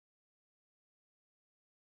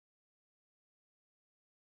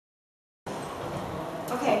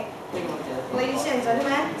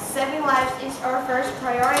saving lives is our first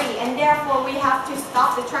priority, and therefore we have to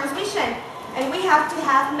stop the transmission, and we have to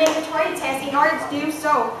have mandatory tests in order to do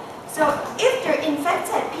so. So if they're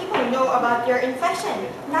infected, people know about their infection.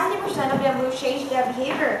 90% of them will change their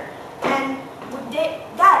behavior, and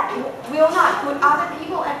that will not put other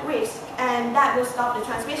people at risk, and that will stop the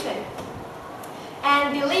transmission.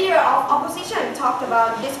 And the leader of opposition talked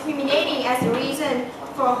about discriminating as the reason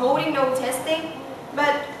for holding no testing,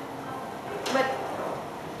 but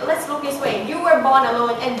let's look this way. You were born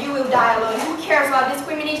alone and you will die alone. Who cares about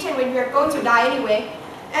discrimination when you're going to die anyway?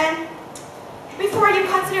 And before you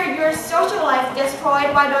consider your social life destroyed,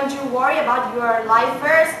 why don't you worry about your life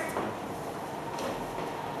first?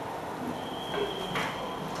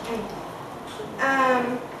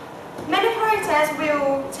 Mandatory tests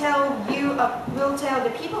will tell the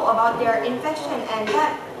people about their infection, and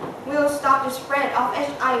that will stop the spread of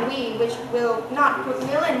HIV, which will not put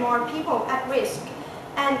million more people at risk.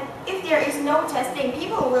 And if there is no testing,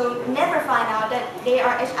 people will never find out that they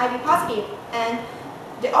are HIV positive. And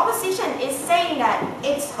the opposition is saying that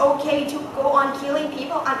it's okay to go on killing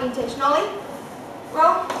people unintentionally.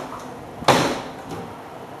 Well,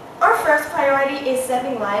 our first priority is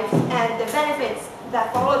saving lives, and the benefits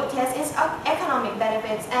that follow the test is economic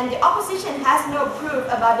benefits. And the opposition has no proof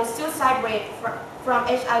about the suicide rate from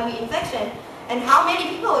HIV infection, and how many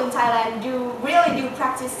people in Thailand really do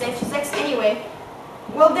practice safe sex anyway.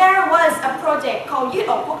 Well, there was a project called Yut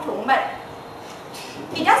Ok Pok Thung, but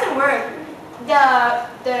it doesn't work.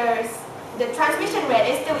 The transmission rate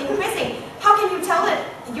is still increasing. How can you tell that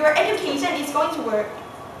your education is going to work?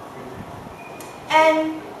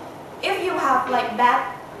 And if you have like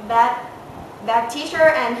bad teacher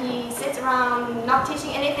and he sits around not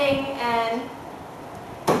teaching anything, and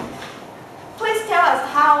please tell us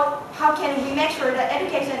how can we make sure that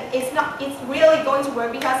education it's really going to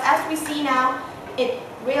work, because as we see now, it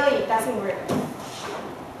really doesn't work.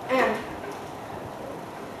 And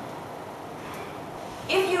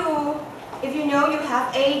if you know you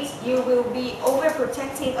have AIDS, you will be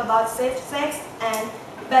overprotective about safe sex,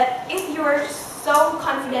 but if you're so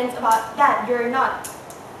confident about that you're not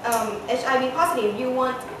HIV positive, you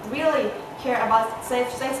won't really care about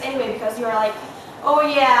safe sex anyway, because you're like, oh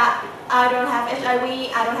yeah, I don't have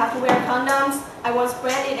HIV, I don't have to wear condoms, I won't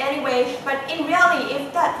spread it anyway. But in reality,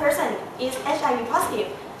 if that person is HIV positive,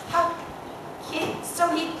 he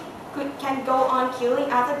can go on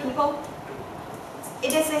killing other people?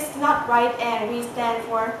 It is not right, and we stand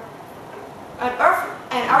for,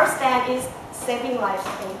 and our stand is saving lives.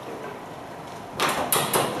 Thank you.